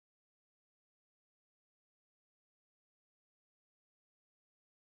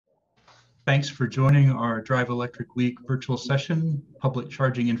Thanks for joining our Drive Electric Week virtual session, Public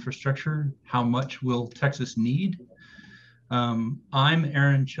Charging Infrastructure, How Much Will Texas Need? I'm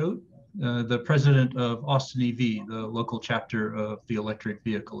Aaron Choate, the president of AustinEV, the local chapter of the Electric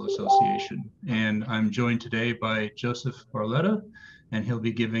Vehicle Association. And I'm joined today by Joseph Barletta, and he'll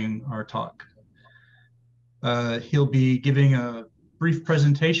be giving our talk. He'll be giving a brief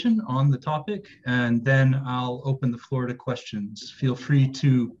presentation on the topic, and then I'll open the floor to questions. Feel free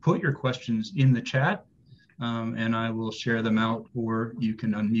to put your questions in the chat, and I will share them out, or you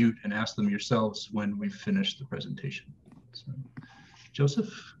can unmute and ask them yourselves when we've finished the presentation. So,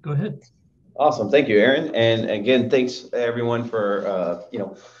 Joseph, go ahead. Awesome. Thank you, Aaron. And again, thanks everyone for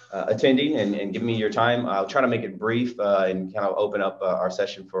attending and giving me your time. I'll try to make it brief and kind of open up our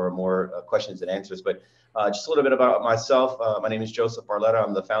session for more questions and answers. But just a little bit about myself. My name is Joseph Barletta.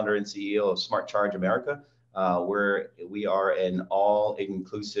 I'm the founder and CEO of Smart Charge America, where we are an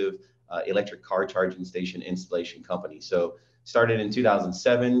all-inclusive electric car charging station installation company. So started in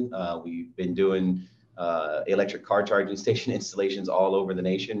 2007. We've been doing electric car charging station installations all over the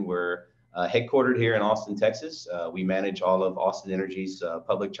nation. We're headquartered here in Austin, Texas. We manage all of Austin Energy's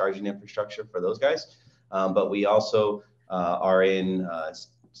public charging infrastructure for those guys. But we also are in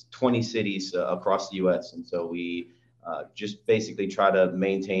 20 cities across the US. And so we just basically try to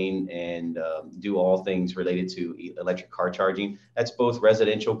maintain and do all things related to electric car charging. That's both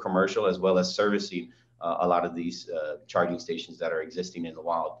residential, commercial, as well as servicing a lot of these charging stations that are existing in the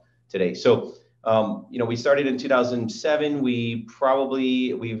wild today. So we started in 2007.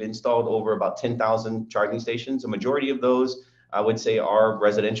 We've installed over about 10,000 charging stations. A majority of those, I would say, are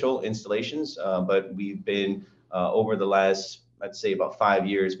residential installations, but we've been over the last, I'd say, about 5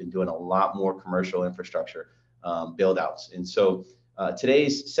 years, been doing a lot more commercial infrastructure build outs. And so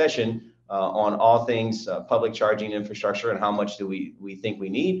today's session on all things public charging infrastructure and how much do we think we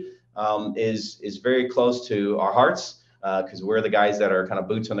need is very close to our hearts. Because we're the guys that are kind of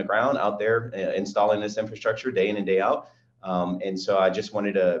boots on the ground out there installing this infrastructure day in and day out. And so I just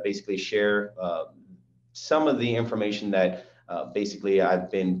wanted to basically share some of the information that basically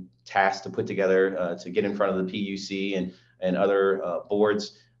I've been tasked to put together to get in front of the PUC and other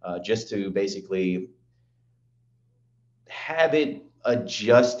boards just to basically have it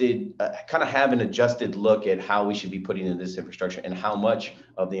adjusted, kind of have an adjusted look at how we should be putting in this infrastructure and how much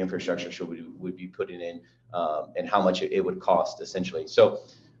of the infrastructure would be putting in and how much it would cost essentially. So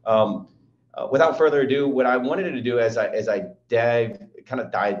without further ado, what I wanted to do as I dive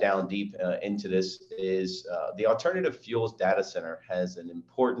down deep into this is the alternative fuels data center has an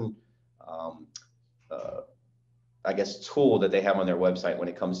important I guess tool that they have on their website when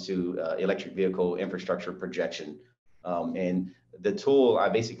it comes to electric vehicle infrastructure projection. And the tool, I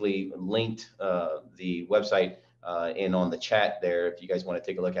basically linked the website in on the chat there if you guys want to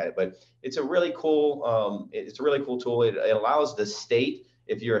take a look at it. But it's a really cool tool. It allows the state,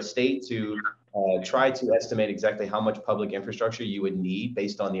 if you're a state, to try to estimate exactly how much public infrastructure you would need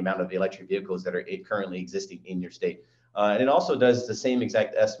based on the amount of electric vehicles that are currently existing in your state. And it also does the same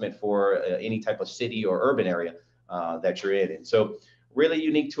exact estimate for any type of city or urban area that you're in. And so really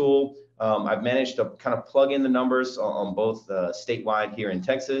unique tool. I've managed to kind of plug in the numbers on both statewide here in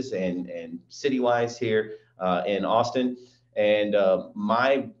Texas and citywide here in Austin. And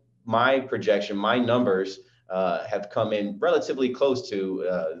my projection, my numbers have come in relatively close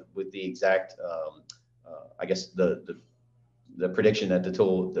to with the exact, I guess the prediction that the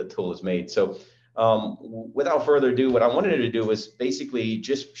tool has made. So without further ado, what I wanted to do was basically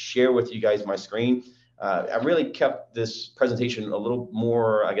just share with you guys my screen. I really kept this presentation a little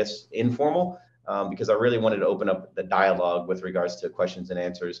more, I guess, informal because I really wanted to open up the dialogue with regards to questions and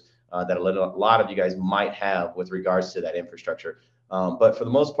answers that a lot of you guys might have with regards to that infrastructure. But for the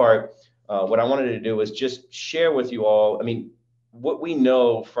most part, what I wanted to do was just share with you all, I mean, what we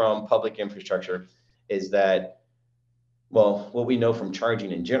know from public infrastructure is that, well, what we know from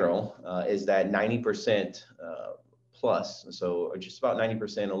charging in general is that 90% plus, so just about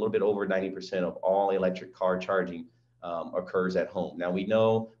 90%, a little bit over 90% of all electric car charging occurs at home. Now we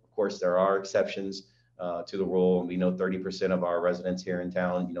know, of course, there are exceptions to the rule, and we know 30% of our residents here in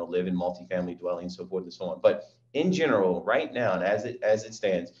town, live in multifamily dwellings, so forth and so on. But in general, right now, and as it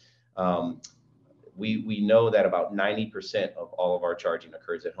stands, we know that about 90% of all of our charging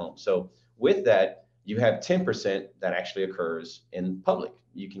occurs at home. So with that, you have 10% that actually occurs in public.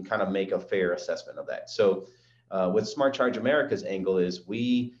 You can kind of make a fair assessment of that. So with Smart Charge America's angle is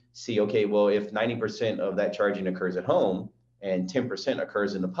we see, okay, well, if 90% of that charging occurs at home and 10%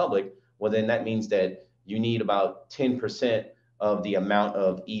 occurs in the public, well, then that means that you need about 10% of the amount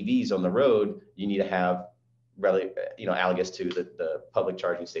of EVs on the road you need to have really, analogous to the public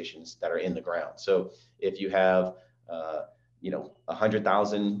charging stations that are in the ground. So if you have,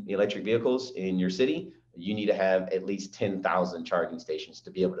 100,000 electric vehicles in your city, you need to have at least 10,000 charging stations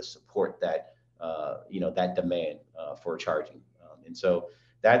to be able to support that, that demand for charging. And so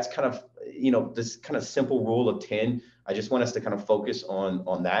that's kind of, this kind of simple rule of 10. I just want us to kind of focus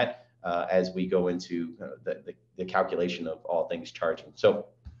on that as we go into the calculation of all things charging. So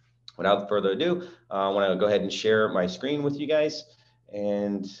without further ado, I want to go ahead and share my screen with you guys.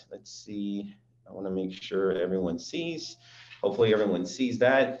 And let's see, I want to make sure everyone sees. Hopefully everyone sees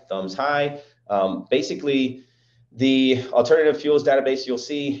that. Thumbs high. Basically, the alternative fuels database, you'll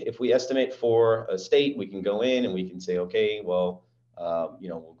see if we estimate for a state, we can go in and we can say, okay, well,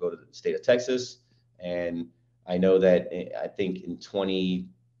 we'll go to the state of Texas. And I know that I think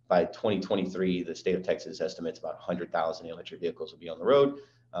by 2023, the state of Texas estimates about 100,000 electric vehicles will be on the road.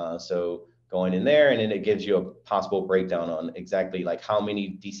 So going in there, and then it gives you a possible breakdown on exactly like how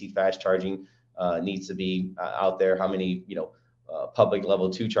many DC fast charging needs to be out there, how many, public level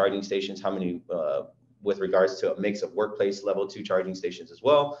 2 charging stations, how many with regards to a mix of workplace level 2 charging stations as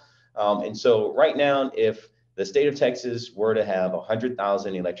well. And so right now, if the state of Texas were to have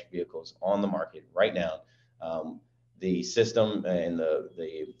 100,000 electric vehicles on the market right now, the system and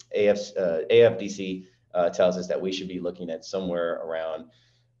the AFDC tells us that we should be looking at somewhere around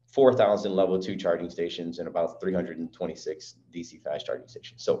 4,000 level 2 charging stations and about 326 DC fast charging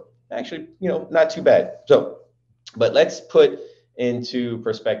stations. So actually, not too bad. So, but let's put into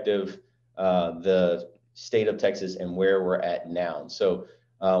perspective the state of Texas and where we're at now. So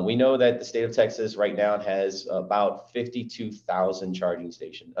we know that the state of Texas right now has about 52,000 charging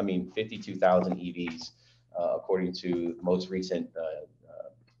stations. 52,000 EVs, according to the most recent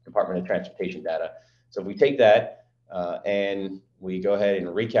Department of Transportation data. So if we take that and we go ahead and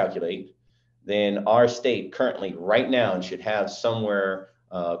recalculate, then our state currently right now should have somewhere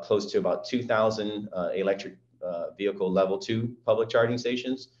close to about 2,000 electric vehicle level 2 public charging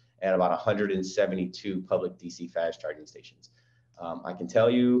stations and about 172 public DC fast charging stations. I can tell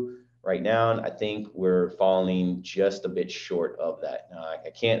you right now, I think we're falling just a bit short of that.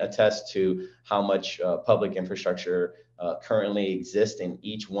 I can't attest to how much public infrastructure currently exists in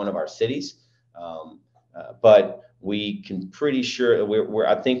each one of our cities, but we can pretty sure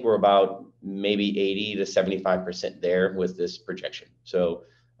I think we're about maybe 80 to 75% there with this projection. So,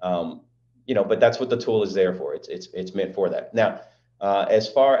 but that's what the tool is there for. It's meant for that. Now, as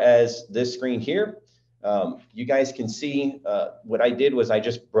far as this screen here, you guys can see what I did was I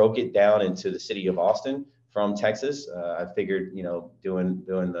just broke it down into the city of Austin from Texas. I figured, doing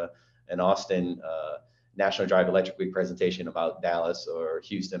an Austin National Drive Electric Week presentation about Dallas or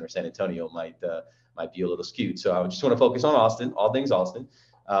Houston or San Antonio might be a little skewed. So I just want to focus on Austin, all things Austin.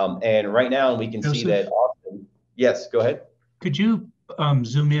 And right now we can see that Austin. Yes, go ahead. Could you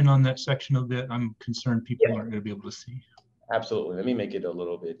zoom in on that section a bit? I'm concerned people aren't going to be able to see. Absolutely. Let me make it a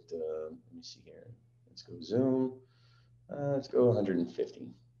little bit. Let me see here. Let's go zoom. Let's go 150.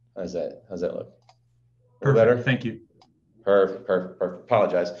 How's that look? Perfect. Better? Thank you. Perfect.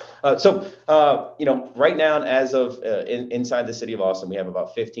 Apologize. Right now, as of inside the city of Austin, we have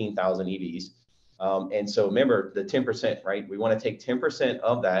about 15,000 EVs. And so remember the 10%, right? We want to take 10%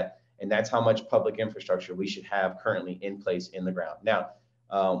 of that, and that's how much public infrastructure we should have currently in place in the ground. Now,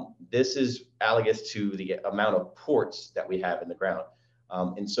 this is analogous to the amount of ports that we have in the ground.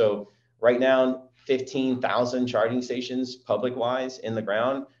 And so right now, 15,000 charging stations public-wise in the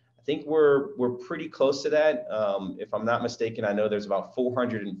ground. I think we're pretty close to that. If I'm not mistaken, I know there's about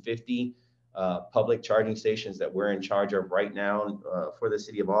 450 public charging stations that we're in charge of right now for the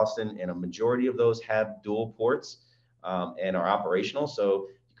city of Austin, and a majority of those have dual ports and are operational. So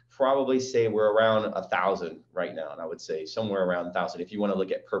you could probably say we're around 1,000 right now, and I would say somewhere around 1,000 if you want to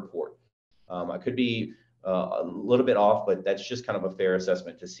look at per port. I could be a little bit off, but that's just kind of a fair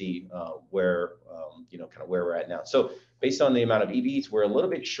assessment to see where kind of where we're at now. So based on the amount of EVs, we're a little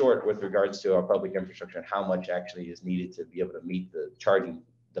bit short with regards to our public infrastructure and how much actually is needed to be able to meet the charging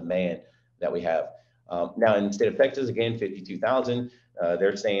demand that we have. Now in the state of Texas, again, 52,000,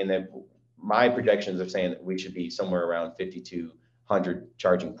 they're saying that my projections are saying that we should be somewhere around 5,200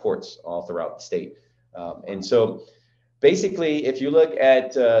 charging ports all throughout the state. And so basically, if you look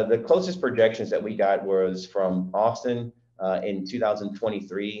at the closest projections that we got was from Austin in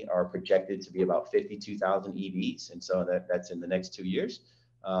 2023 are projected to be about 52,000 EVs. And so that's in the next 2 years.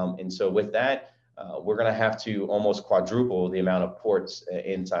 And so with that, we're going to have to almost quadruple the amount of ports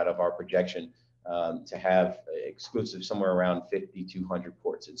inside of our projection to have exclusive somewhere around 5,200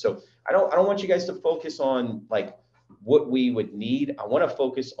 ports. And so I don't want you guys to focus on like what we would need. I want to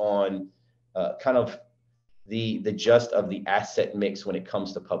focus on kind of the just of the asset mix when it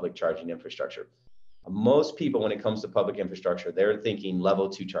comes to public charging infrastructure. Most people, when it comes to public infrastructure, they're thinking level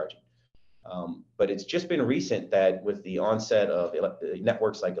 2 charging. But it's just been recent that with the onset of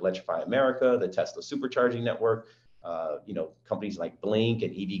networks like Electrify America, the Tesla supercharging network, companies like Blink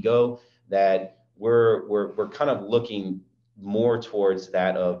and EVgo, that we're kind of looking more towards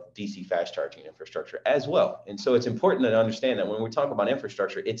that of DC fast charging infrastructure as well. And so it's important to understand that when we talk about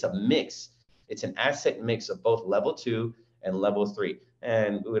infrastructure, it's a mix. It's an asset mix of both level 2 and level 3.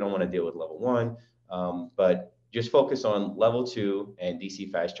 And we don't want to deal with level 1, but just focus on level 2 and DC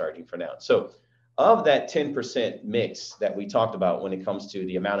fast charging for now. So of that 10% mix that we talked about when it comes to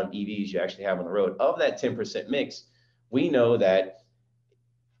the amount of EVs you actually have on the road, of that 10% mix, we know that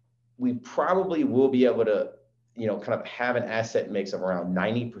we probably will be able to, kind of have an asset mix of around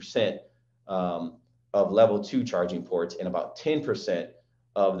 90% of level 2 charging ports, and about 10%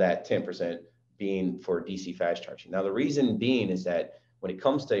 of that 10% being for DC fast charging. Now, the reason being is that when it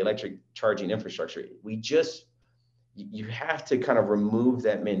comes to electric charging infrastructure, you have to kind of remove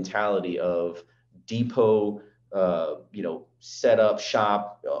that mentality of depot, set up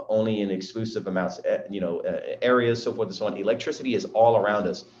shop only in exclusive amounts, areas, so forth and so on. Electricity is all around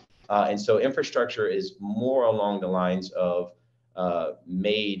us. And so infrastructure is more along the lines of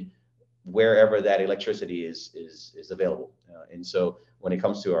made wherever that electricity is available. And so when it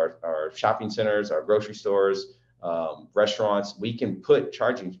comes to our shopping centers, our grocery stores, restaurants, we can put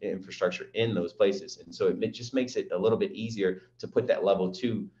charging infrastructure in those places. And so it just makes it a little bit easier to put that level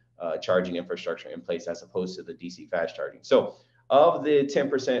 2 charging infrastructure in place as opposed to the DC fast charging. So of the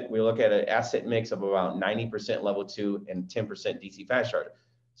 10%, we look at an asset mix of about 90% level 2 and 10% DC fast charger.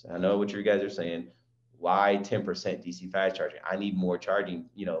 So I know what you guys are saying. Why 10% DC fast charging? I need more charging,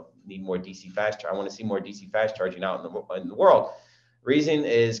 need more DC fast charging. I want to see more DC fast charging out in the world. Reason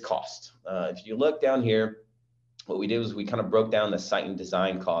is cost. If you look down here, what we did was we kind of broke down the site and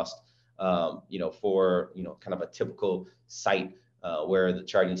design cost, for, kind of a typical site where the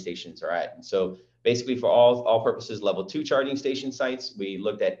charging stations are at. And so basically for all purposes, level 2 charging station sites, we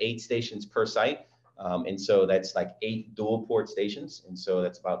looked at 8 stations per site. And so that's like 8 dual port stations. And so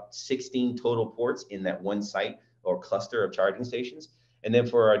that's about 16 total ports in that one site or cluster of charging stations. And then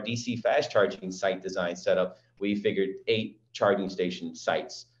for our DC fast charging site design setup, we figured 8 charging station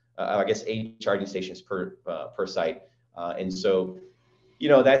sites. 8 charging stations per site. And so,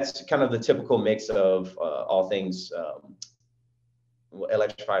 that's kind of the typical mix of all things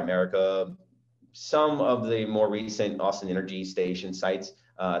Electrify America. Some of the more recent AustinEV station sites,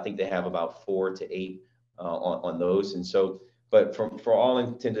 I think they have about 4 to 8 on those. And so, but for all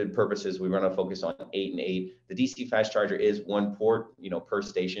intended purposes, we want to focus on 8 and 8. The DC fast charger is 1 port, per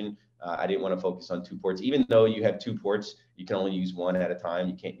station. I didn't want to focus on 2 ports. Even though you have 2 ports, you can only use 1 at a time.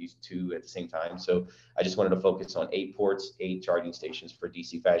 You can't use 2 at the same time. So I just wanted to focus on 8 ports, 8 charging stations for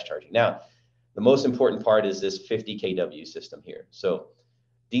DC fast charging. Now, the most important part is this 50 kW system here. So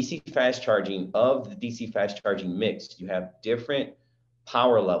DC fast charging, of the DC fast charging mix, you have different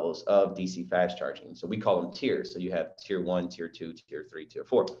power levels of DC fast charging. So we call them tiers. So you have tier 1, tier 2, tier 3, tier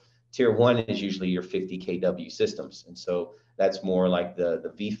 4. Tier 1 is usually your 50 kW systems. And so that's more like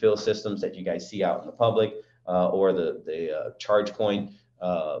the V-fill systems that you guys see out in the public, or the charge point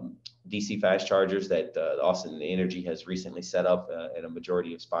DC fast chargers that AustinEV has recently set up at a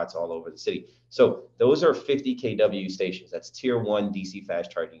majority of spots all over the city. So those are 50 kW stations. That's tier 1 DC fast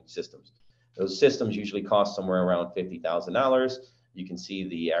charging systems. Those systems usually cost somewhere around $50,000. You can see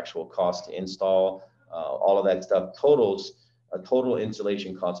the actual cost to install, all of that stuff totals a total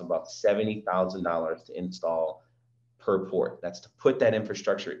installation cost of about $70,000 to install per port. That's to put that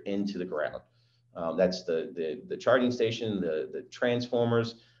infrastructure into the ground. That's the charging station, the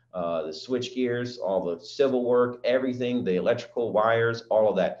transformers, the switch gears, all the civil work, everything, the electrical wires, all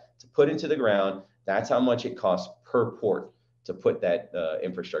of that to put into the ground. That's how much it costs per port to put that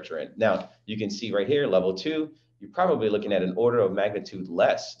infrastructure in. Now, you can see right here, level 2, you're probably looking at an order of magnitude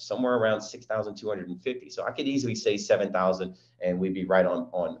less, somewhere around 6,250. So I could easily say 7,000 and we'd be right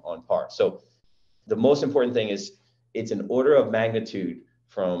on par. So the most important thing is it's an order of magnitude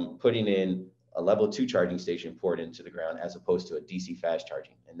from putting in a level 2 charging station port into the ground as opposed to a DC fast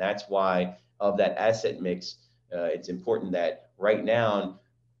charging. And that's why of that asset mix, it's important that right now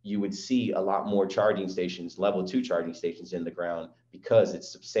you would see a lot more charging stations, level 2 charging stations in the ground, because it's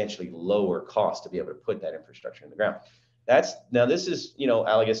substantially lower cost to be able to put that infrastructure in the ground. Now this is,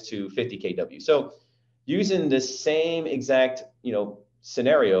 analogous to 50 kW. So using the same exact,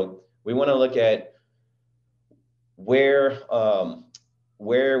 scenario, we want to look at where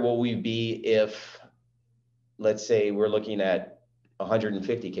will we be if, let's say we're looking at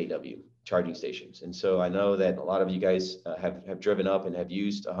 150 kW charging stations. And so I know that a lot of you guys have driven up and have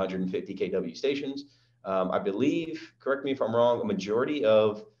used 150 kW stations. I believe, correct me if I'm wrong, a majority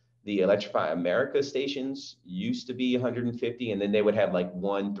of the Electrify America stations used to be 150, and then they would have like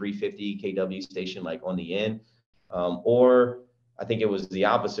one 350 kW station like on the end. Or I think it was the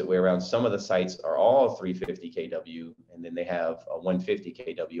opposite way around. Some of the sites are all 350 kW, and then they have a 150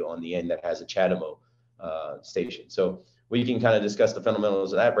 kW on the end that has a CHAdeMO station. So we can kind of discuss the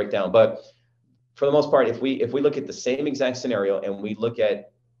fundamentals of that breakdown. But for the most part, if we look at the same exact scenario and we look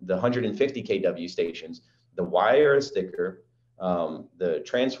at the 150 kW stations, the wire is thicker, the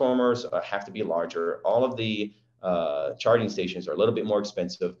transformers have to be larger, all of the charging stations are a little bit more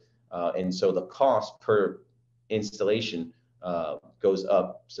expensive, and so the cost per installation goes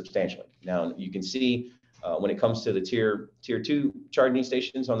up substantially. Now you can see when it comes to the tier 2 charging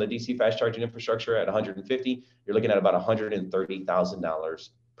stations on the DC fast charging infrastructure at 150, you're looking at about $130,000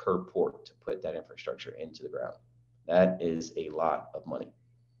 per port to put that infrastructure into the ground. That is a lot of money.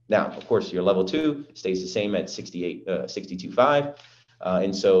 Now, of course, your level 2 stays the same at 62.5.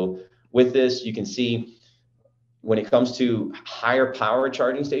 And so with this, you can see when it comes to higher power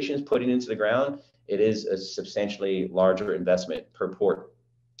charging stations putting into the ground, it is a substantially larger investment per port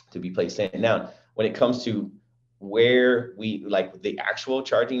to be placed in. Now, when it comes to where we like the actual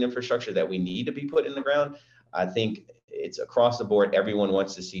charging infrastructure that we need to be put in the ground, I think it's across the board. Everyone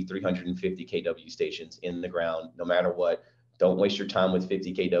wants to see 350 kW stations in the ground, no matter what. Don't waste your time with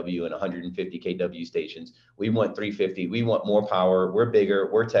 50 kW and 150 kW stations. We want 350. We want more power. We're bigger.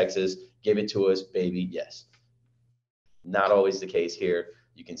 We're Texas. Give it to us, baby. Yes. Not always the case here.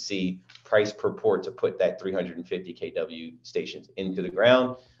 You can see price per port to put that 350 kW stations into the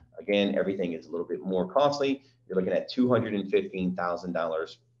ground. Again, everything is a little bit more costly. You're looking at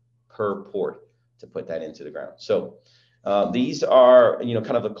 $215,000 per port to put that into the ground. So these are,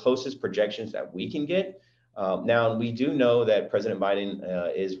 kind of the closest projections that we can get. Now, we do know that President Biden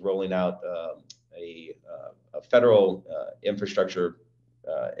is rolling out a federal infrastructure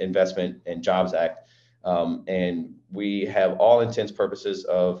investment and Jobs Act. And we have all intents purposes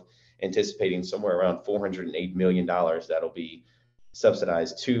of anticipating somewhere around $408 million that'll be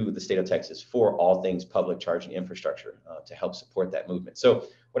subsidized to the state of Texas for all things public charging infrastructure to help support that movement. So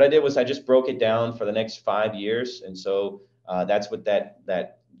what I did was I just broke it down for the next 5 years. And so that's what that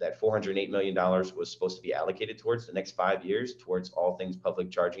 $408 million was supposed to be allocated towards the next 5 years towards all things public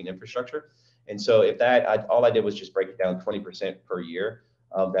charging infrastructure. And so if that, all I did was just break it down 20% per year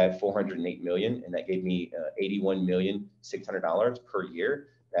of that $408 million, and that gave me $81,600,000 per year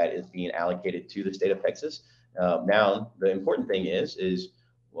that is being allocated to the state of Texas. Now, the important thing is,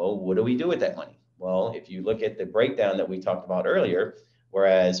 well, what do we do with that money? Well, if you look at the breakdown that we talked about earlier,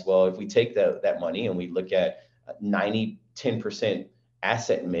 whereas, well, if we take that money and we look at 10%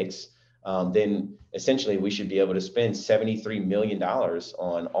 asset mix, then essentially we should be able to spend $73 million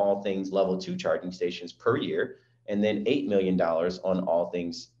on all things level 2 charging stations per year, and then $8 million on all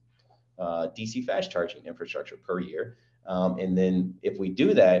things DC fast charging infrastructure per year. And then if we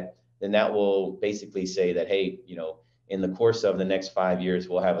do that, then that will basically say that, hey, in the course of the next 5 years,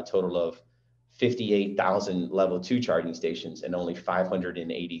 we'll have a total of 58,000 level 2 charging stations and only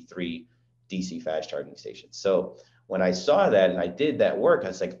 583 DC fast charging stations. So when I saw that and I did that work, I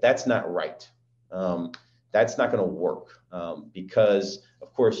was like, that's not right. That's not going to work because,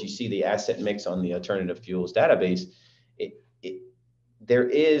 of course, you see the asset mix on the alternative fuels database. There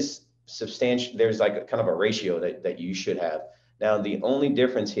is substantial, there's like a kind of a ratio that you should have. Now, the only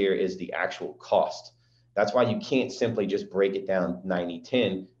difference here is the actual cost. That's why you can't simply just break it down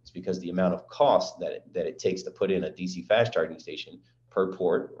 90-10. It's because the amount of cost that it takes to put in a DC fast charging station per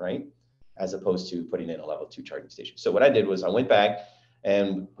port, right? As opposed to putting in a level 2 charging station. So what I did was I went back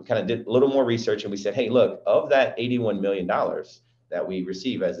and we kind of did a little more research, and we said, hey, look, of that $81 million that we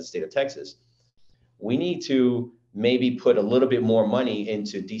receive as the state of Texas, we need to maybe put a little bit more money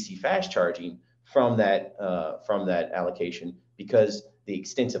into DC fast charging from that allocation, because the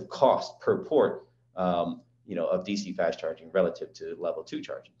extensive cost per port, of DC fast charging relative to level 2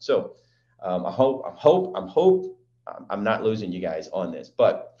 charging. So I'm not losing you guys on this,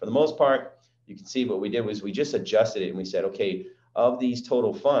 but for the most part, you can see what we did was we just adjusted it and we said, okay, of these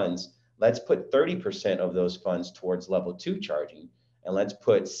total funds, let's put 30% of those funds towards level 2 charging, and let's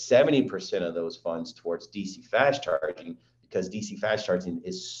put 70% of those funds towards DC fast charging, because DC fast charging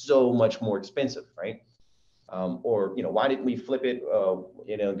is so much more expensive, right? Or, why didn't we flip it, go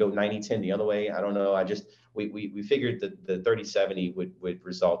 90-10 the other way? I don't know. We figured that the 30-70 would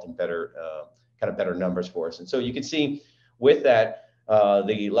result in better numbers for us. And so you can see with that,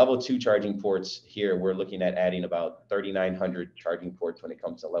 The level 2 charging ports here, we're looking at adding about 3,900 charging ports when it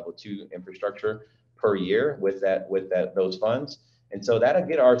comes to level 2 infrastructure per year with those funds. And so that'll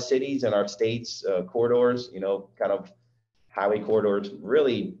get our cities and our states corridors, kind of highway corridors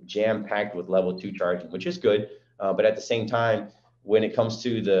really jam packed with level 2 charging, which is good. But at the same time, when it comes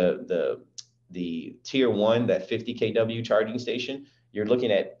to the tier 1, that 50 kW charging station, you're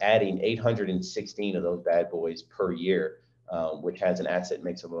looking at adding 816 of those bad boys per year, which has an asset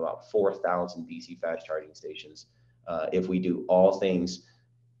mix of about 4,000 DC fast charging stations. If we do all things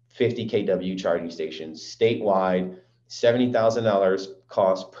 50 kW charging stations statewide, $70,000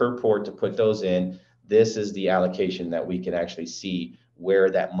 cost per port to put those in. This is the allocation that we can actually see where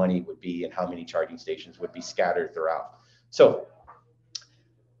that money would be and how many charging stations would be scattered throughout. So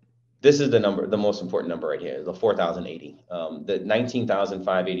this is the number, the most important number right here, the 4,080. The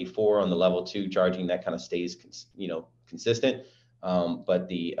 19,584 on the level 2 charging, that kind of stays, consistent. But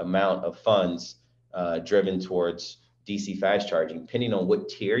the amount of funds driven towards DC fast charging, depending on what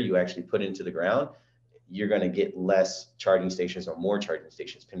tier you actually put into the ground, you're going to get less charging stations or more charging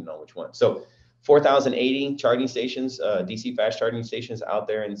stations, depending on which one. So 4,080 charging stations, DC fast charging stations out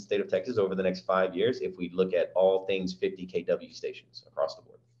there in the state of Texas over the next 5 years, if we look at all things 50 kW stations across the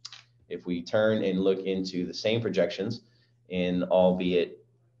board. If we turn and look into the same projections in albeit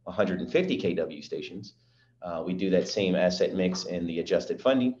 150 kW stations, we do that same asset mix and the adjusted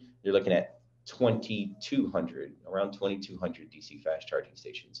funding, you're looking at 2,200, around 2,200 DC fast charging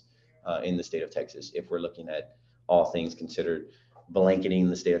stations in the state of Texas, if we're looking at all things considered, blanketing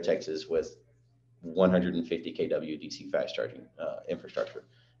the state of Texas with 150 kW DC fast charging infrastructure.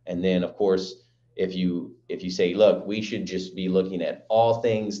 And then, of course, if you say, look, we should just be looking at all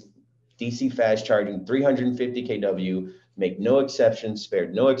things DC fast charging, 350 kW, make no exceptions,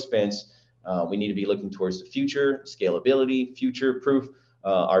 spared no expense. We need to be looking towards the future, scalability, future proof.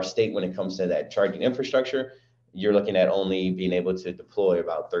 Our state, when it comes to that charging infrastructure, you're looking at only being able to deploy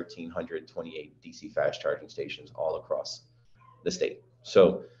about 1,328 DC fast charging stations all across the state.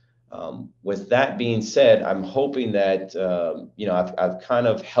 So with that being said, I'm hoping that, I've kind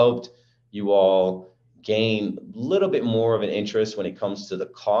of helped you all gain a little bit more of an interest when it comes to the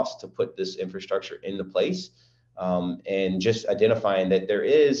cost to put this infrastructure into place, and just identifying that there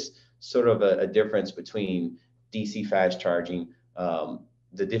is sort of a difference between DC fast charging,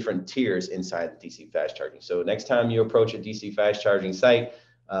 the different tiers inside the DC fast charging. So next time you approach a DC fast charging site,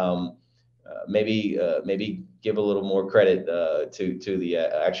 maybe give a little more credit to the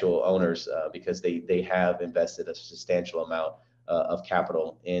actual owners, because they have invested a substantial amount of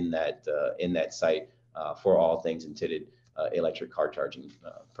capital in that site for all things intended electric car charging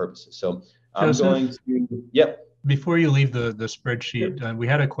purposes. So I'm going to, yep. Before you leave the spreadsheet, we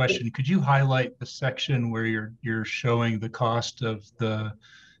had a question. Could you highlight the section where you're showing the cost of the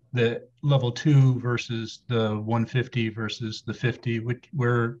level 2 versus the 150 versus the 50?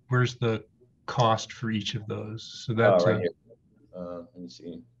 Where's the cost for each of those? So that's right here. Let me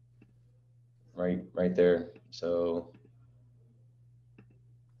see. Right there. So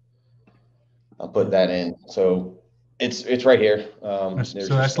I'll put that in. So it's right here. So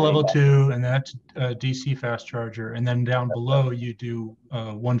that's level 2, and that's a DC fast charger. And then down below, you do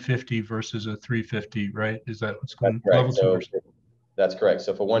 150 versus a 350, right? Is that what's going on? Level 2 versus... That's correct.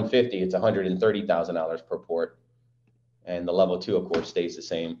 So for 150, it's $130,000 per port. And the level 2, of course, stays the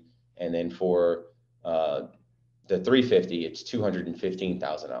same. And then for the 350, it's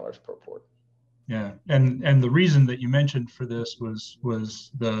 $215,000 per port. Yeah, and the reason that you mentioned for this was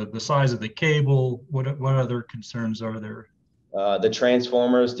the size of the cable. What other concerns are there? The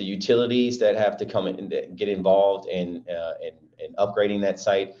transformers, the utilities that have to come in and get involved in upgrading that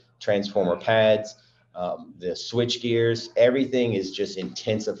site, transformer pads, the switch gears, everything is just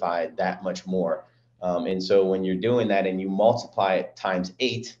intensified that much more. And so when you're doing that and you multiply it times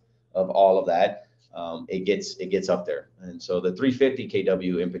 8 of all of that, it gets up there. And so the 350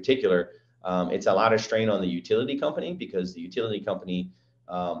 kW in particular, it's a lot of strain on the utility company, because the utility company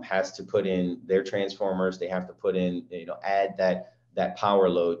has to put in their transformers. They have to put in, add that power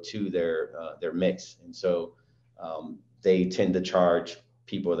load to their mix. And so they tend to charge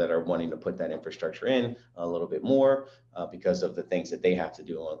people that are wanting to put that infrastructure in a little bit more because of the things that they have to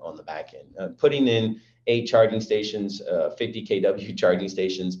do on the back end. Putting in 8 charging stations, 50 kW charging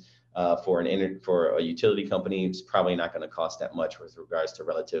stations for a utility company is probably not going to cost that much with regards to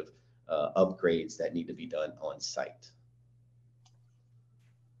relative upgrades that need to be done on site.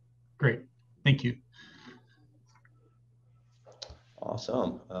 Great, thank you.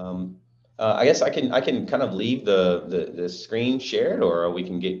 Awesome. I guess I can kind of leave the screen shared, or we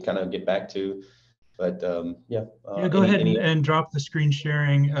can get back to But yeah. Yeah, go ahead and drop the screen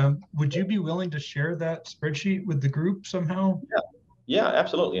sharing. Would you be willing to share that spreadsheet with the group somehow? Yeah,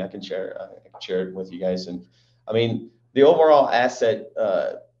 absolutely. I can share it with you guys. And I mean, the overall asset,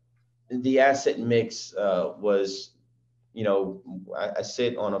 the asset mix was, you know, I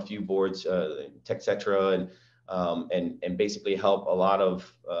sit on a few boards, TechCetra, and basically help a lot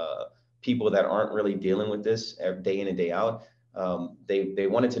of people that aren't really dealing with this day in and day out. They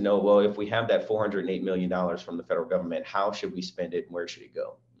wanted to know, well, if we have that $408 million from the federal government, how should we spend it and where should it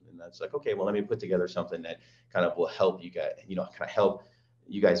go? And that's like, okay, well, let me put together something that kind of will help you guys, you know, kind of help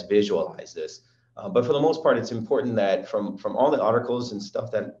you guys visualize this. But for the most part, it's important that from all the articles and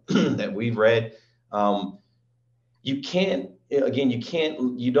stuff that that we've read, you can't, again,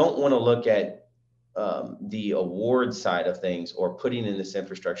 you don't want to look at the award side of things or putting in this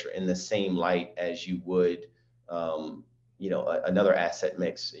infrastructure in the same light as you would, you know, another asset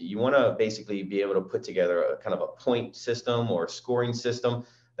mix. You want to basically be able to put together a kind of a point system or scoring system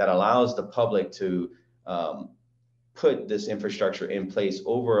that allows the public to put this infrastructure in place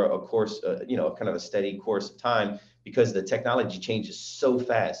over a course, you know, kind of a steady course of time, because the technology changes so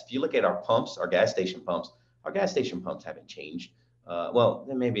fast. If you look at our pumps, our gas station pumps haven't changed. Well,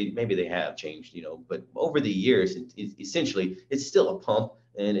 maybe they have changed, you know, but over the years, essentially, it's still a pump,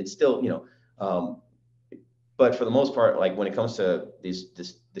 and it's still, you know, but for the most part, like when it comes to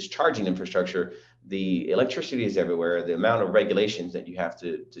this charging infrastructure, the electricity is everywhere. The amount of regulations that you have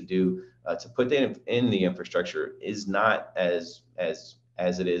to do to put in the infrastructure is not as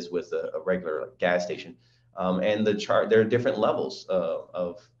it is with a regular gas station. And there are different levels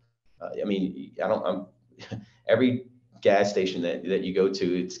I mean, every gas station that you go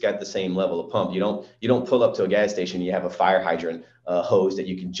to, it's got the same level of pump. You don't pull up to a gas station, you have a fire hydrant hose that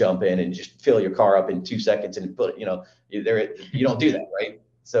you can jump in and just fill your car up in 2 seconds and put, you know, you don't do that, right?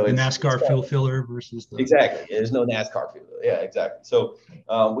 So the NASCAR fuel filler versus the exactly. There's no NASCAR fuel. Yeah, exactly. So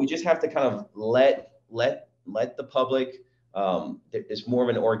we just have to kind of let the public. It's more of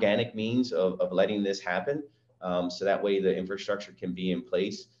an organic means of letting this happen, so that way the infrastructure can be in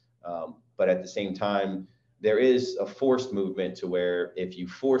place. But at the same time, there is a forced movement to where if you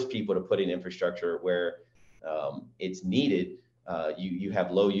force people to put in infrastructure where it's needed, you have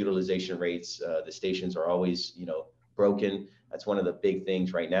low utilization rates. The stations are always, you know, broken. That's one of the big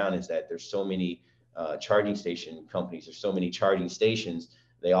things right now, is that there's so many charging station companies. There's so many charging stations.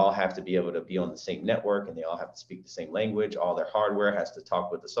 They all have to be able to be on the same network, and they all have to speak the same language. All their hardware has to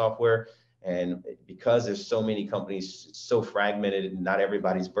talk with the software. And because there's so many companies, it's so fragmented, and not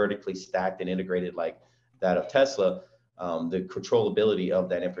everybody's vertically stacked and integrated like that of Tesla, the controllability of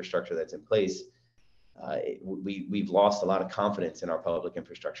that infrastructure that's in place, we've lost a lot of confidence in our public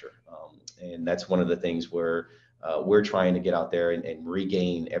infrastructure. And that's one of the things where we're trying to get out there and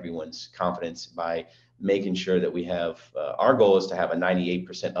regain everyone's confidence by making sure that we have, our goal is to have a 98%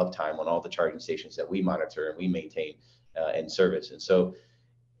 uptime on all the charging stations that we monitor and we maintain and service. And so,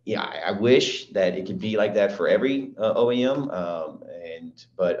 yeah, I wish that it could be like that for every OEM,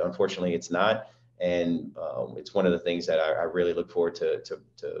 but unfortunately it's not. And it's one of the things that I really look forward to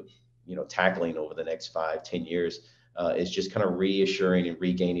you know, tackling over the next 5-10 years, is just kind of reassuring and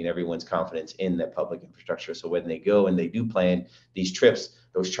regaining everyone's confidence in that public infrastructure. So when they go and they do plan these trips,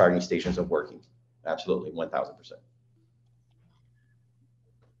 those charging stations are working. Absolutely, 1000%.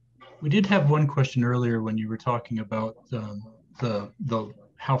 We did have one question earlier when you were talking about the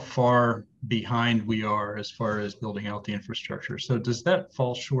how far behind we are as far as building out the infrastructure. So does that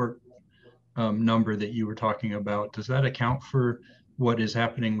fall short number that you were talking about? Does that account for what is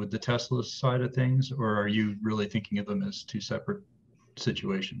happening with the Tesla side of things, or are you really thinking of them as two separate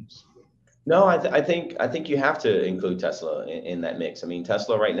situations? No, I think you have to include Tesla in that mix. I mean,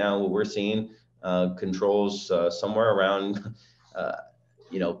 Tesla right now, what we're seeing, controls somewhere around,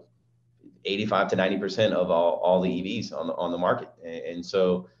 you know, 85 to 90% of all the EVs on the market. And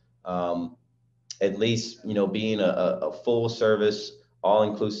so, at least, you know, being a full service, all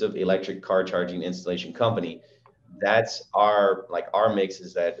inclusive electric car charging installation company, that's our mix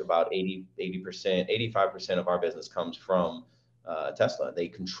is that about 80%, 85% of our business comes from Tesla. They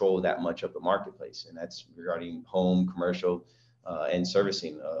control that much of the marketplace, and that's regarding home, commercial, and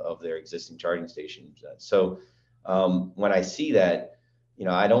servicing of their existing charging stations. So when I see that, you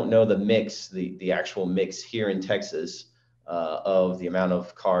know, I don't know the mix, the actual mix here in Texas of the amount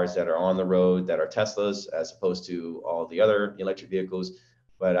of cars that are on the road that are Teslas as opposed to all the other electric vehicles.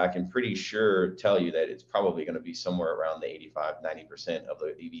 But I can pretty sure tell you that it's probably going to be somewhere around the 85, 90% of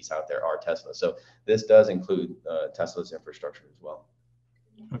the EVs out there are Tesla. So this does include Tesla's infrastructure as well.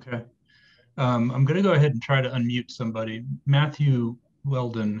 Okay. I'm going to go ahead and try to unmute somebody. Matthew,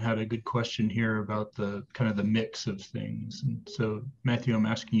 Weldon had a good question here about the kind of the mix of things. And so, Matthew, I'm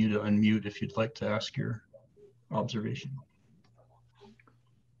asking you to unmute if you'd like to ask your observation.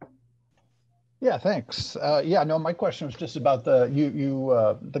 Yeah, thanks. Yeah, no, my question was just about the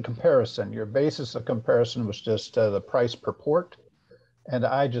the comparison. Your basis of comparison was just the price per port, and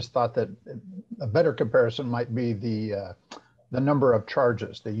I just thought that a better comparison might be the number of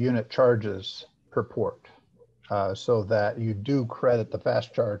charges, the unit charges per port, so that you do credit the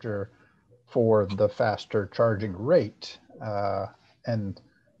fast charger for the faster charging rate, and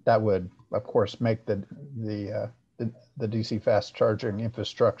that would, of course, make the DC fast charging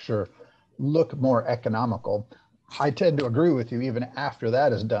infrastructure look more economical. I tend to agree with you. Even after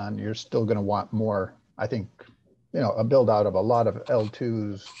that is done, you're still going to want more. I think, a build out of a lot of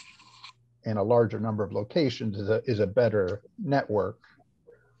L2s in a larger number of locations is a better network.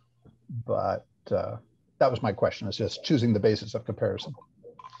 But that was my question. It's just choosing the basis of comparison.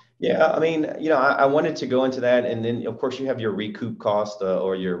 Yeah, I mean, I wanted to go into that, and then of course you have your recoup cost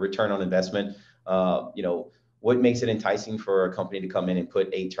or your return on investment. What makes it enticing for a company to come in and put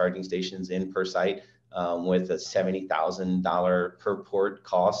 8 charging stations in per site with a $70,000 per port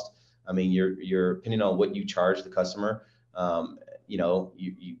cost? I mean, you're depending on what you charge the customer,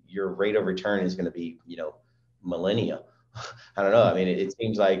 your rate of return is going to be, millennia. I don't know. I mean, it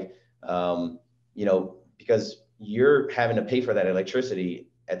seems like, because you're having to pay for that electricity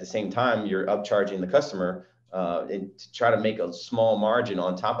at the same time you're upcharging the customer and to try to make a small margin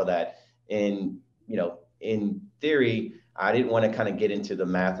on top of that. And, in theory, I didn't want to kind of get into the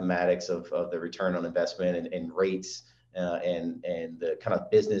mathematics of the return on investment and rates and the kind of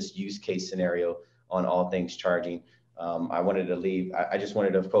business use case scenario on all things charging. I wanted to leave. I just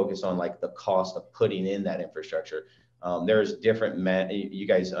wanted to focus on like the cost of putting in that infrastructure. There's different, you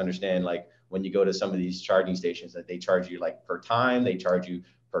guys understand, like when you go to some of these charging stations that they charge you like per time, they charge you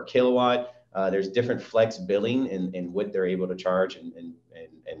per kilowatt. There's different flex billing in what they're able to charge and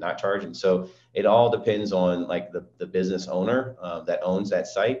not charge. And so it all depends on like the business owner that owns that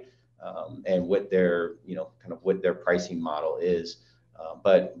site and what their, kind of what their pricing model is.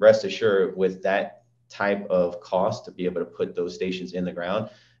 But rest assured, with that type of cost to be able to put those stations in the ground,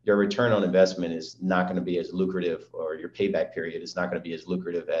 your return on investment is not going to be as lucrative, or your payback period is not going to be as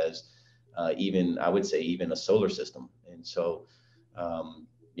lucrative as even, I would say, even a solar system. And so,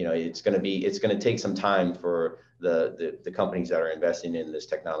 it's going to take some time for the companies that are investing in this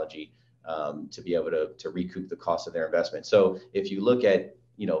technology to be able to recoup the cost of their investment. So if you look at,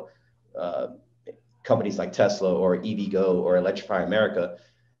 companies like Tesla or EVgo or Electrify America,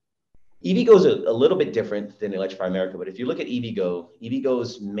 EVgo is a little bit different than Electrify America, but if you look at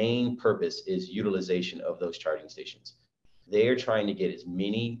EVgo's main purpose is utilization of those charging stations. They are trying to get as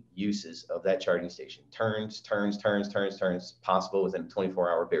many uses of that charging station, turns possible within a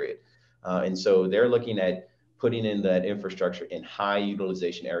 24-hour period. And so they're looking at putting in that infrastructure in high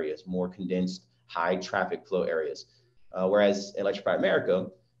utilization areas, more condensed, high traffic flow areas. Whereas Electrify America,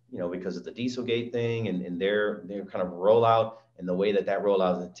 because of the Dieselgate thing and their kind of rollout and the way that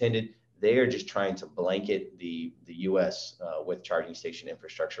rollout is intended, they are just trying to blanket the U.S. With charging station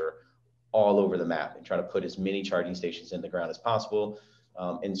infrastructure all over the map and try to put as many charging stations in the ground as possible.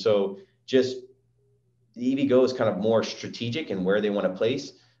 And so just the EVgo is kind of more strategic in where they want to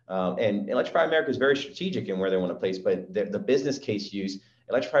place. And Electrify America is very strategic in where they want to place, but the business case use,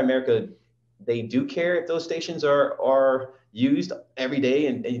 Electrify America, they do care if those stations are used every day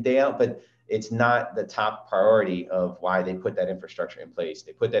and day out, but it's not the top priority of why they put that infrastructure in place.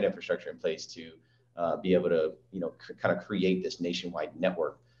 They put that infrastructure in place to be able to, kind of create this nationwide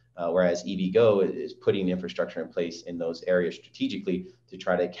network. Whereas EVgo is putting infrastructure in place in those areas strategically to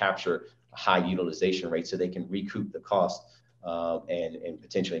try to capture a high utilization rate so they can recoup the cost and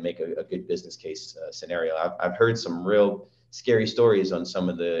potentially make a good business case scenario. I've heard some real scary stories on some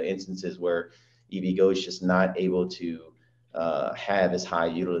of the instances where EVgo is just not able to have as high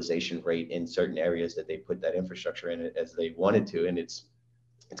utilization rate in certain areas that they put that infrastructure in as they wanted to. And it's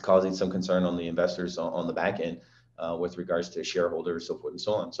causing some concern on the investors on the back end with regards to shareholders, so forth and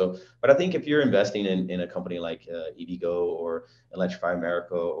so on. So, but I think if you're investing in a company like EVgo or Electrify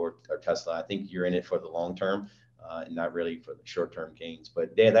America or Tesla, I think you're in it for the long term and not really for the short-term gains.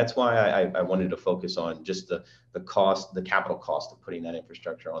 But yeah, that's why I wanted to focus on just the cost, the capital cost of putting that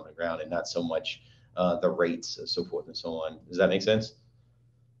infrastructure on the ground and not so much the rates, so forth and so on. Does that make sense?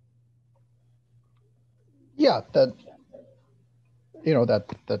 Yeah, that's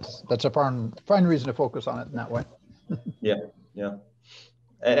a fine reason to focus on it in that way. Yeah.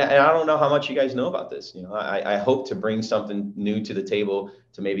 And I don't know how much you guys know about this. I hope to bring something new to the table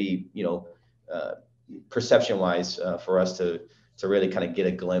to maybe, perception-wise, for us to to really kind of get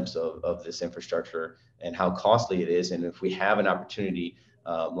a glimpse of this infrastructure and how costly it is. And if we have an opportunity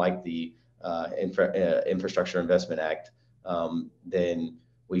like the Infrastructure Investment Act, then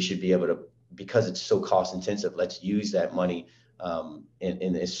we should be able to, because it's so cost intensive, let's use that money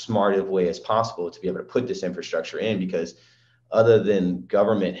in as smart a way as possible to be able to put this infrastructure in, because other than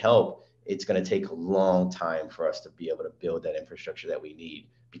government help, it's going to take a long time for us to be able to build that infrastructure that we need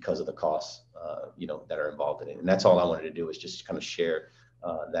because of the costs, that are involved in it. And that's all I wanted to do, is just kind of share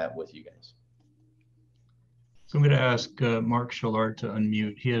that with you guys. So I'm going to ask Mark Shillard to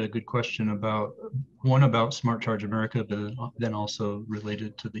unmute. He had a good question about Smart Charge America, but then also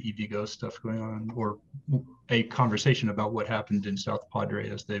related to the EVgo stuff going on, or a conversation about what happened in South Padre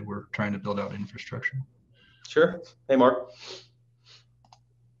as they were trying to build out infrastructure. Sure. Hey, Mark.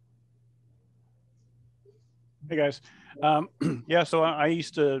 Hey guys. Yeah, so I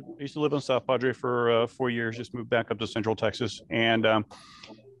used to live in South Padre for 4 years. Just moved back up to Central Texas, and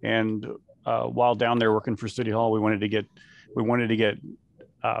while down there working for City Hall, we wanted to get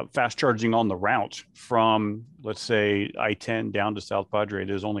fast charging on the route from, let's say, I-10 down to South Padre.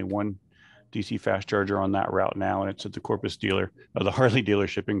 There's only one DC fast charger on that route now, and it's at the Corpus dealer, the Harley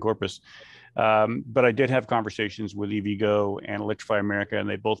dealership in Corpus. But I did have conversations with EVgo and Electrify America, and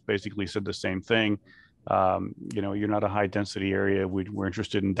they both basically said the same thing. You're not a high density area. We're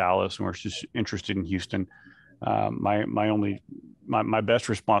interested in Dallas, and we're just interested in Houston. My best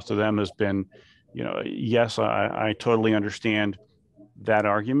response to them has been, yes, I totally understand that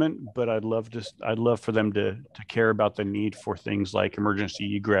argument, but I'd love for them to care about the need for things like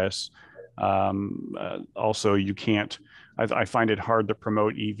emergency egress. Also, I find it hard to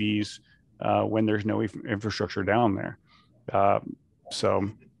promote EVs when there's no infrastructure down there.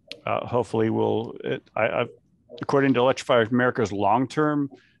 Hopefully according to Electrify America's long-term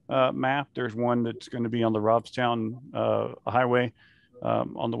map, there's one that's going to be on the Robstown highway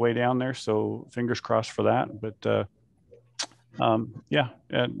on the way down there. So fingers crossed for that. But yeah,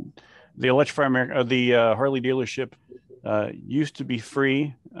 and the Electrify America, the Harley dealership used to be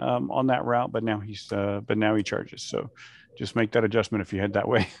free on that route, but now he charges. So just make that adjustment if you head that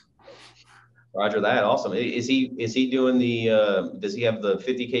way. Roger that. Awesome. Is he doing does he have the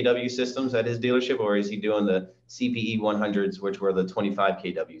 50 kW systems at his dealership, or is he doing the CPE 100s, which were the 25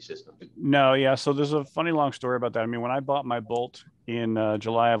 kW systems? No, yeah. So there's a funny long story about that. I mean, when I bought my Bolt in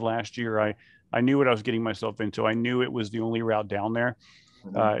July of last year, I knew what I was getting myself into. I knew it was the only route down there.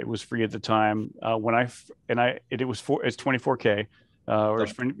 Mm-hmm. It was free at the time. It's 24K,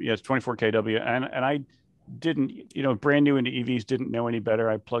 it's 24 kW, and I didn't, brand new into EVs, didn't know any better.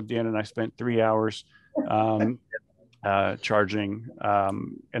 I plugged in and I spent 3 hours charging,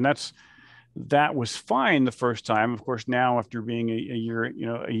 and that was fine the first time. Of course, now after being a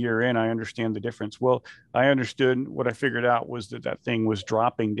year in, I understand the difference. Well, I understood, what I figured out was that thing was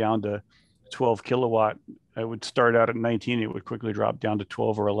dropping down to 12 kilowatt. It would start out at 19, it would quickly drop down to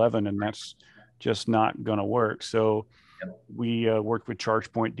 12 or 11, and that's just not going to work. So we worked with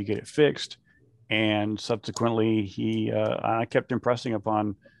ChargePoint to get it fixed. And subsequently, I kept impressing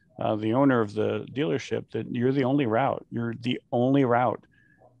upon the owner of the dealership that you're the only route. You're the only route.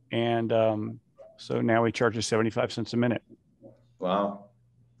 And so now he charges 75 cents a minute. Wow.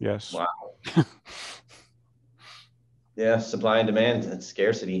 Yes. Wow. Yeah, supply and demand and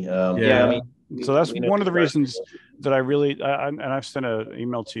scarcity. Yeah, I mean. So that's one of the reasons that I really, and I've sent an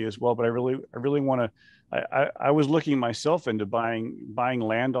email to you as well, but I really want to. I was looking myself into buying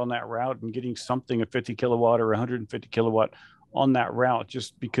land on that route and getting something, a 50 kilowatt or 150 kilowatt on that route,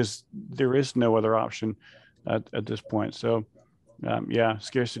 just because there is no other option at this point. So yeah,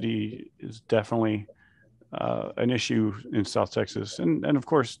 scarcity is definitely an issue in South Texas, and of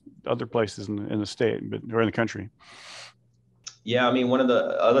course other places in the state, or in the country. Yeah, I mean, one of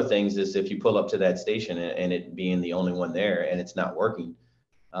the other things is if you pull up to that station and it being the only one there and it's not working,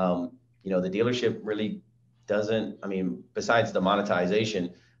 the dealership really doesn't, I mean, besides the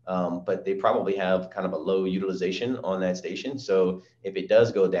monetization, but they probably have kind of a low utilization on that station. So if it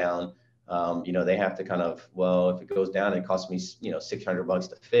does go down, they have to kind of, well, if it goes down, it costs me, $600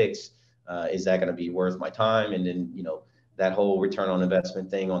 to fix. Is that going to be worth my time? And then, that whole return on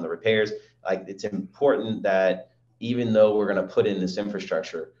investment thing on the repairs, like, it's important that even though we're going to put in this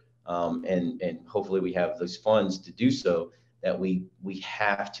infrastructure, and hopefully we have those funds to do so, that we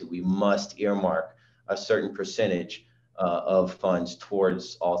must earmark a certain percentage of funds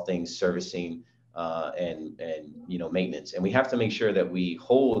towards all things servicing and maintenance. And we have to make sure that we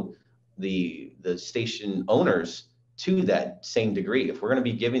hold the station owners to that same degree. If we're going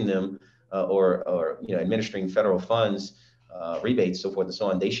to be giving them or administering federal funds rebates, so forth and so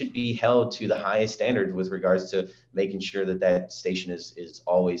on, they should be held to the highest standard with regards to making sure that that station is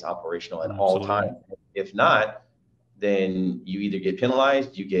always operational at all times. If not, then you either get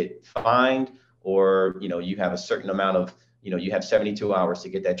penalized, you get fined, or you have a certain amount of you have 72 hours to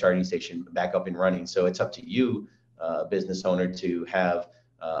get that charging station back up and running. So it's up to you, business owner, to have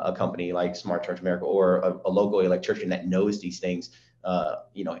a company like Smart Charge America or a local electrician that knows these things,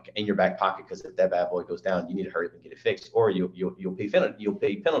 in your back pocket, because if that bad boy goes down, you need to hurry up and get it fixed, or you'll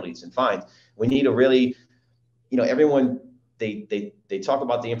pay penalties and fines. We need to really, everyone, they talk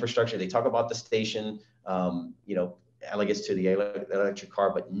about the infrastructure, they talk about the station, elegance to the electric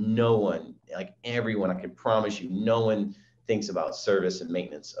car, but no one, like everyone, I can promise you, no one thinks about service and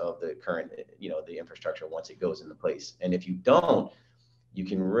maintenance of the current, the infrastructure once it goes into place. And if you don't, you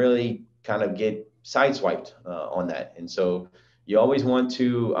can really kind of get sideswiped on that. And so you always want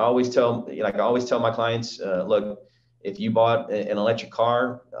to, I always tell my clients, look, if you bought an electric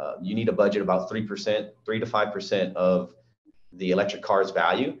car, you need to budget about 3% to 5% of the electric car's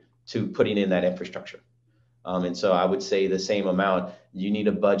value to putting in that infrastructure. And so I would say the same amount, you need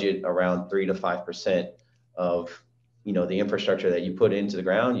to budget around 3 to 5% of, the infrastructure that you put into the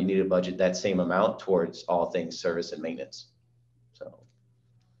ground. You need to budget that same amount towards all things service and maintenance. So.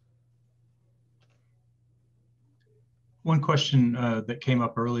 One question that came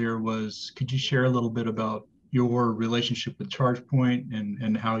up earlier was, could you share a little bit about your relationship with ChargePoint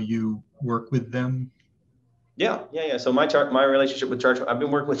and how you work with them? Yeah. So my relationship with ChargePoint, I've been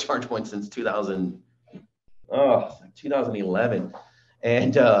working with ChargePoint since 2011,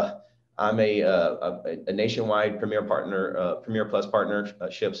 and I'm a nationwide Premier Plus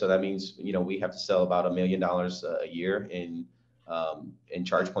partnership. So that means we have to sell about $1 million a year in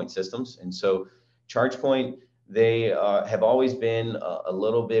ChargePoint systems, and so ChargePoint, they have always been a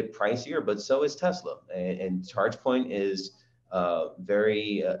little bit pricier, but so is Tesla, and ChargePoint is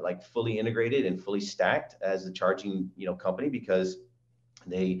very fully integrated and fully stacked as a charging company, because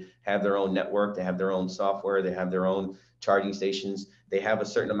they have their own network, they have their own software, they have their own charging stations, they have a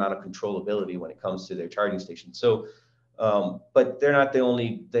certain amount of controllability when it comes to their charging stations. So, but they're not the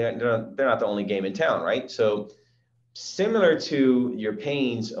only game in town, right? So similar to your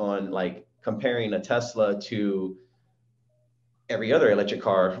pains on comparing a Tesla to every other electric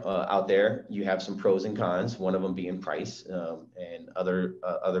car out there, you have some pros and cons. One of them being price, and other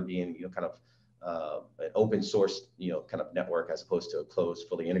being kind of an open source kind of network as opposed to a closed,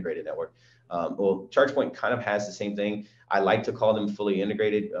 fully integrated network. Well, ChargePoint kind of has the same thing. I like to call them fully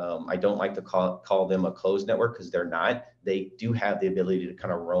integrated. I don't like to call them a closed network, because they're not. They do have the ability to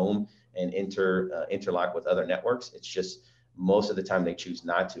kind of roam and interlock with other networks. It's just most of the time they choose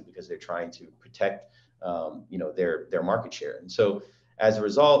not to, because they're trying to protect their market share. And so as a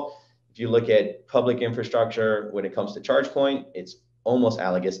result, if you look at public infrastructure when it comes to ChargePoint, it's almost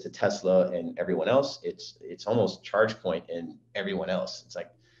analogous to Tesla and everyone else. It's almost ChargePoint and everyone else. It's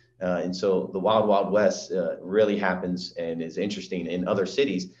and so the wild west really happens and is interesting in other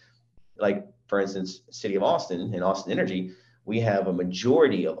cities. Like, for instance, city of Austin and Austin Energy, we have a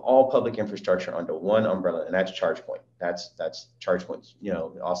majority of all public infrastructure under one umbrella, and that's ChargePoint. That's ChargePoint's,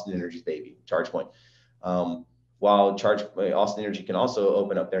 Austin Energy's baby, ChargePoint. While Austin Energy can also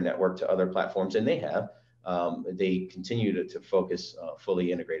open up their network to other platforms, and they have, they continue to focus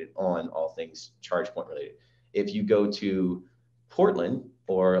fully integrated on all things ChargePoint related. If you go to Portland,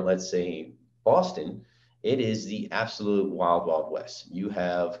 or let's say Boston, it is the absolute wild west. You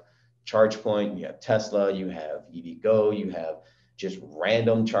have ChargePoint, you have Tesla, you have EVgo, you have just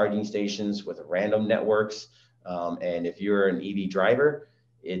random charging stations with random networks. And if you're an EV driver,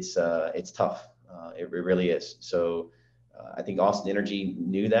 it's tough. It really is. So I think Austin Energy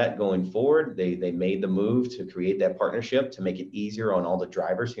knew that going forward. They made the move to create that partnership to make it easier on all the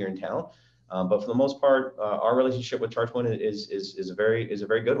drivers here in town. But for the most part, our relationship with ChargePoint is a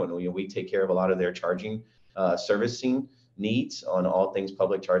very good one. We take care of a lot of their charging servicing needs on all things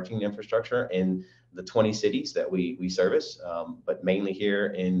public charging infrastructure in the 20 cities that we service, but mainly here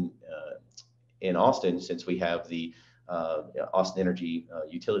in Austin, since we have the Austin Energy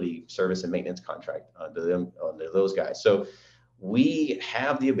utility service and maintenance contract under those guys. So we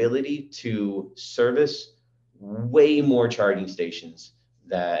have the ability to service way more charging stations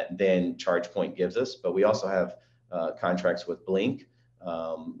than ChargePoint gives us, but we also have contracts with Blink,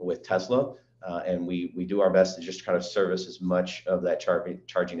 with Tesla, and we do our best to just kind of service as much of that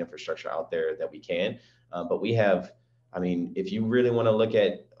charging infrastructure out there that we can. But we have, if you really want to look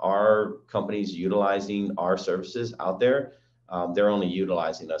at our companies utilizing our services out there, they're only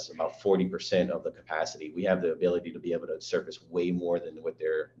utilizing us about 40% of the capacity. We have the ability to be able to service way more than what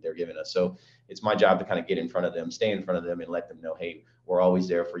they're giving us. So it's my job to kind of get in front of them, stay in front of them, and let them know, hey, we're always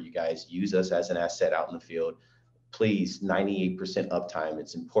there for you guys. Use us as an asset out in the field. Please, 98% uptime.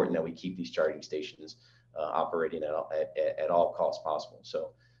 It's important that we keep these charging stations operating at all costs possible.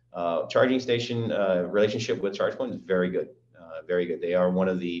 So charging station relationship with ChargePoint is very good, very good. They are one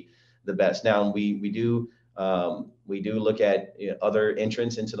of the best. Now we do look at other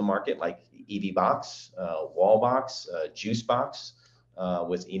entrants into the market like EV Box, Wallbox, Juice Box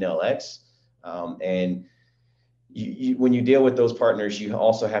with ENLX, and when you deal with those partners, you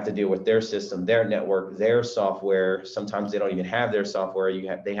also have to deal with their system, their network, their software. Sometimes they don't even have their software.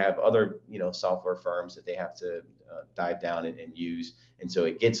 They have other software firms that they have to dive down and use, and so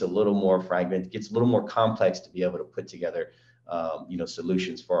it gets a little more fragmented, gets a little more complex to be able to put together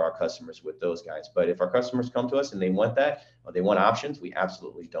solutions for our customers with those guys. But if our customers come to us and they want that, or they want options, we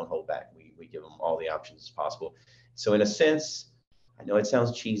absolutely don't hold back. We give them all the options as possible. So in a sense, I know it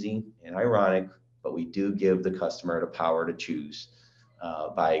sounds cheesy and ironic, but we do give the customer the power to choose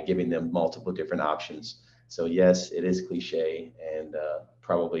by giving them multiple different options. So yes, it is cliche and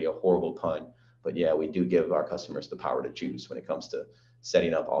probably a horrible pun, but yeah, we do give our customers the power to choose when it comes to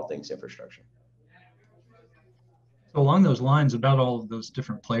setting up all things infrastructure. Along those lines, about all of those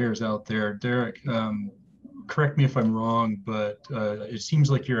different players out there, Derek, correct me if I'm wrong, but it seems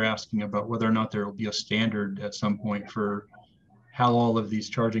like you're asking about whether or not there will be a standard at some point for how all of these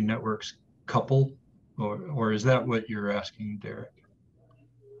charging networks couple, or is that what you're asking, Derek?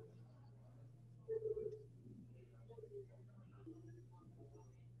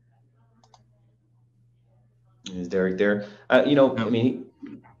 Is Derek there? I mean,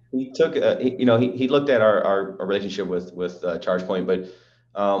 he took, he looked at our relationship with ChargePoint, but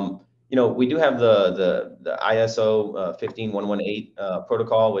we do have the ISO 15118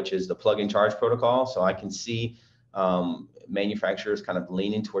 protocol, which is the plug-in charge protocol. So I can see manufacturers kind of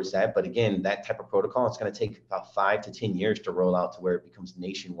leaning towards that. But again, that type of protocol, it's going to take about 5 to 10 years to roll out to where it becomes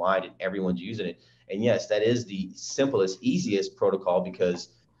nationwide and everyone's using it. And yes, that is the simplest, easiest protocol because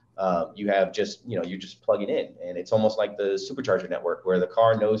you have just, you're just plugging in, and it's almost like the supercharger network where the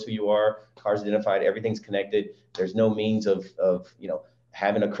car knows who you are, car's identified, everything's connected. There's no means of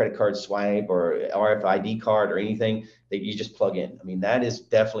having a credit card swipe or RFID card or anything that you just plug in. I mean, that is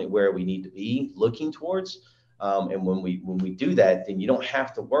definitely where we need to be looking towards. And when we do that, then you don't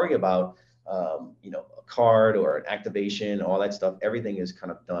have to worry about, a card or an activation, all that stuff. Everything is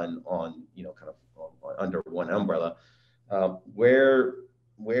kind of done on, under one umbrella. Where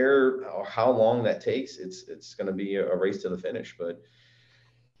or how long that takes, it's going to be a race to the finish. But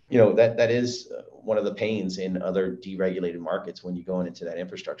that is one of the pains in other deregulated markets when you go into that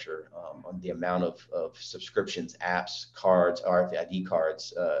infrastructure, on the amount of subscriptions, apps, cards, RFID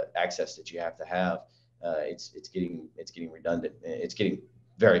cards, access that you have to have. It's getting redundant. It's getting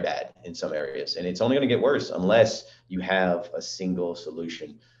very bad in some areas, and it's only going to get worse unless you have a single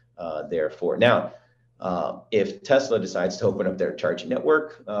solution there for it. Now, if Tesla decides to open up their charging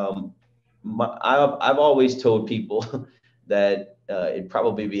network, I've always told people that it'd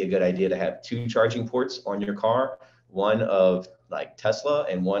probably be a good idea to have 2 charging ports on your car, one of like Tesla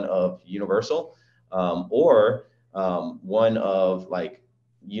and one of Universal, or one of like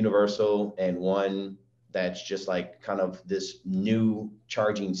Universal and one that's just like kind of this new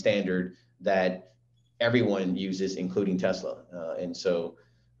charging standard that everyone uses, including Tesla. And so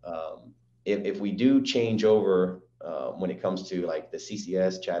if we do change over when it comes to like the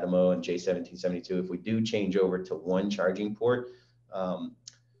CCS, CHAdeMO, and J1772, if we do change over to one charging port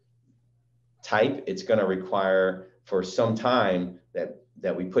type, it's going to require for some time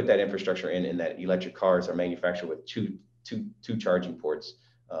that we put that infrastructure in, and that electric cars are manufactured with two charging ports,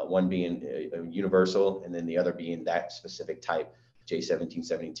 one being universal, and then the other being that specific type,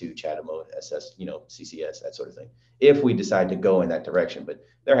 J1772, CHAdeMO, SS, CCS, that sort of thing, if we decide to go in that direction. But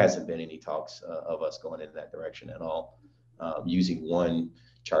there hasn't been any talks of us going in that direction at all, using one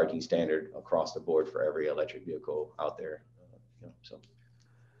charging standard across the board for every electric vehicle out there. So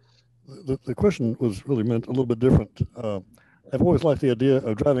the question was really meant a little bit different. I've always liked the idea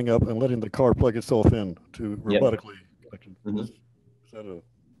of driving up and letting the car plug itself in to robotically connect. Mm-hmm.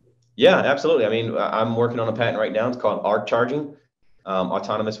 Yeah, absolutely. I mean, I'm working on a patent right now. It's called ARC charging,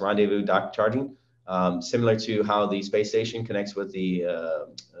 autonomous rendezvous dock charging, similar to how the space station connects with the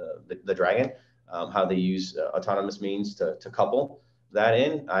Dragon, how they use autonomous means to couple that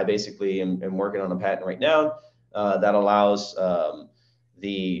in. I basically am working on a patent right now that allows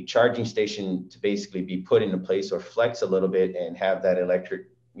the charging station to basically be put into place or flex a little bit and have that electric,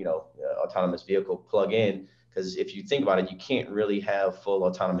 autonomous vehicle plug in Because if you think about it, you can't really have full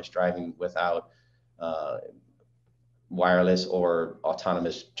autonomous driving without wireless or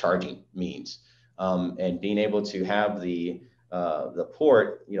autonomous charging means. And being able to have the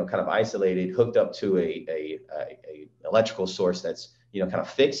port, kind of isolated, hooked up to a electrical source that's, kind of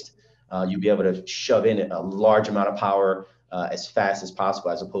fixed, you'll be able to shove in a large amount of power as fast as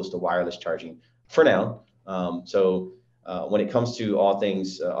possible, as opposed to wireless charging for now. When it comes to all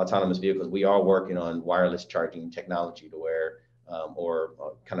things autonomous vehicles, we are working on wireless charging technology to where,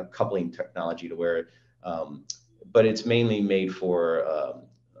 or kind of coupling technology to where, but it's mainly made for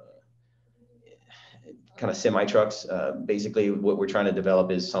kind of semi trucks. Basically, what we're trying to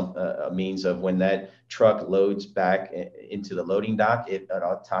develop is a means of when that truck loads back into the loading dock, it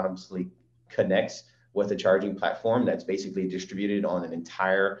autonomously connects with a charging platform that's basically distributed on an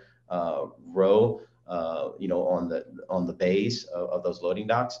entire row, on the bays of those loading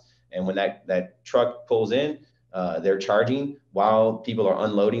docks. And when that truck pulls in, they're charging while people are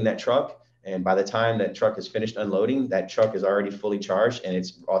unloading that truck. And by the time that truck is finished unloading, that truck is already fully charged, and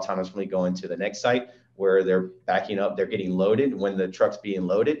it's autonomously going to the next site where they're backing up, they're getting loaded. When the truck's being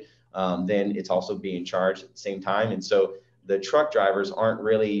loaded, then it's also being charged at the same time. And so the truck drivers aren't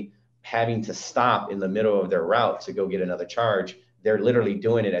really having to stop in the middle of their route to go get another charge. They're literally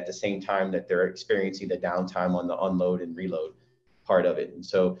doing it at the same time that they're experiencing the downtime on the unload and reload part of it. And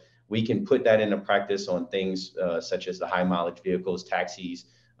so we can put that into practice on things such as the high mileage vehicles, taxis,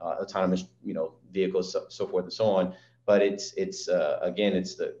 autonomous, vehicles, so forth and so on. But it's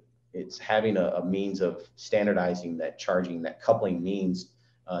having a means of standardizing that charging, that coupling means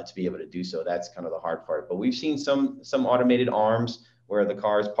to be able to do so. That's kind of the hard part. But we've seen some automated arms where the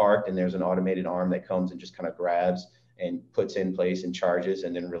car is parked and there's an automated arm that comes and just kind of grabs and puts in place and charges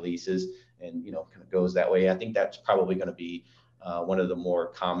and then releases and, kind of goes that way. I think that's probably going to be one of the more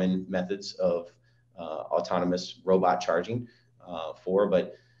common methods of autonomous robot charging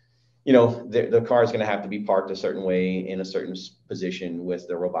but the car is going to have to be parked a certain way in a certain position with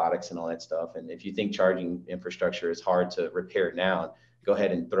the robotics and all that stuff. And if you think charging infrastructure is hard to repair now, go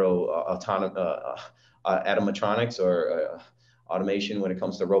ahead and throw animatronics or automation when it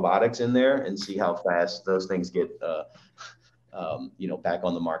comes to robotics in there and see how fast those things get back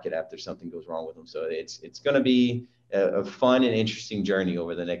on the market after something goes wrong with them. So it's going to be a fun and interesting journey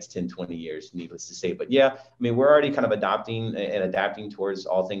over the next 10, 20 years, needless to say. But yeah, we're already kind of adopting and adapting towards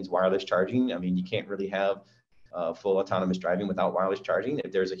all things wireless charging. You can't really have full autonomous driving without wireless charging.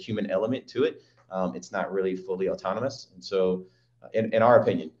 If there's a human element to it, it's not really fully autonomous. And so in our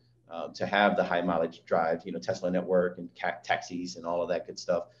opinion, to have the high mileage drive, Tesla network and taxis and all of that good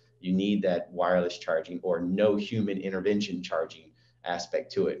stuff, you need that wireless charging or no human intervention charging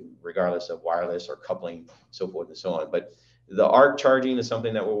aspect to it, regardless of wireless or coupling, so forth and so on. But the ARC charging is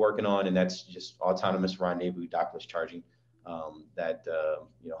something that we're working on, and that's just autonomous rendezvous dockless charging that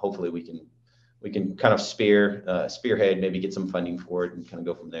hopefully we can kind of spearhead, maybe get some funding for it and kind of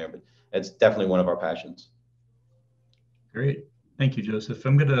go from there. But it's definitely one of our passions. Great. Thank you, Joseph.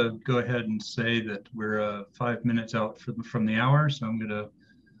 I'm going to go ahead and say that we're 5 minutes out from the hour, so I'm going to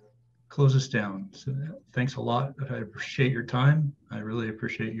close us down. So thanks a lot. I appreciate your time. I really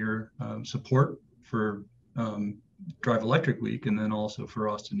appreciate your support for Drive Electric Week and then also for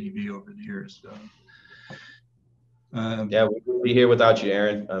AustinEV over the years. Yeah, we wouldn't be here without you,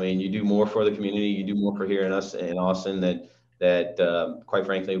 Aaron. You do more for the community. You do more for hearing us in Austin that quite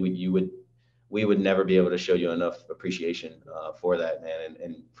frankly, we would never be able to show you enough appreciation for that, man,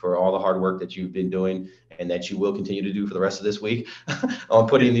 and for all the hard work that you've been doing and that you will continue to do for the rest of this week on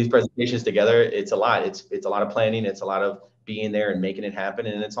putting these presentations together. It's a lot. It's a lot of planning. It's a lot of being there and making it happen.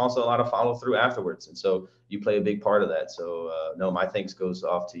 And it's also a lot of follow through afterwards. And so you play a big part of that. So no, my thanks goes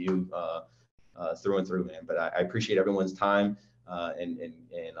off to you through and through, man. But I appreciate everyone's time and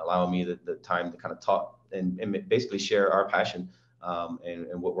allowing me the time to kind of talk and basically share our passion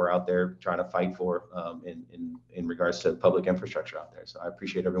and what we're out there trying to fight for in regards to public infrastructure out there. So I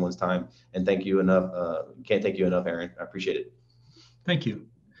appreciate everyone's time and thank you enough. Can't thank you enough, Aaron. I appreciate it. Thank you.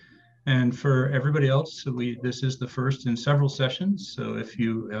 And for everybody else, this is the first in several sessions. So if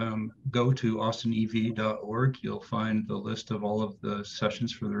you go to austinev.org, you'll find the list of all of the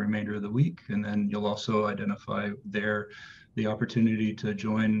sessions for the remainder of the week. And then you'll also identify there the opportunity to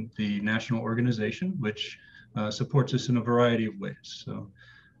join the national organization, which supports us in a variety of ways. So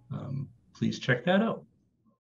please check that out.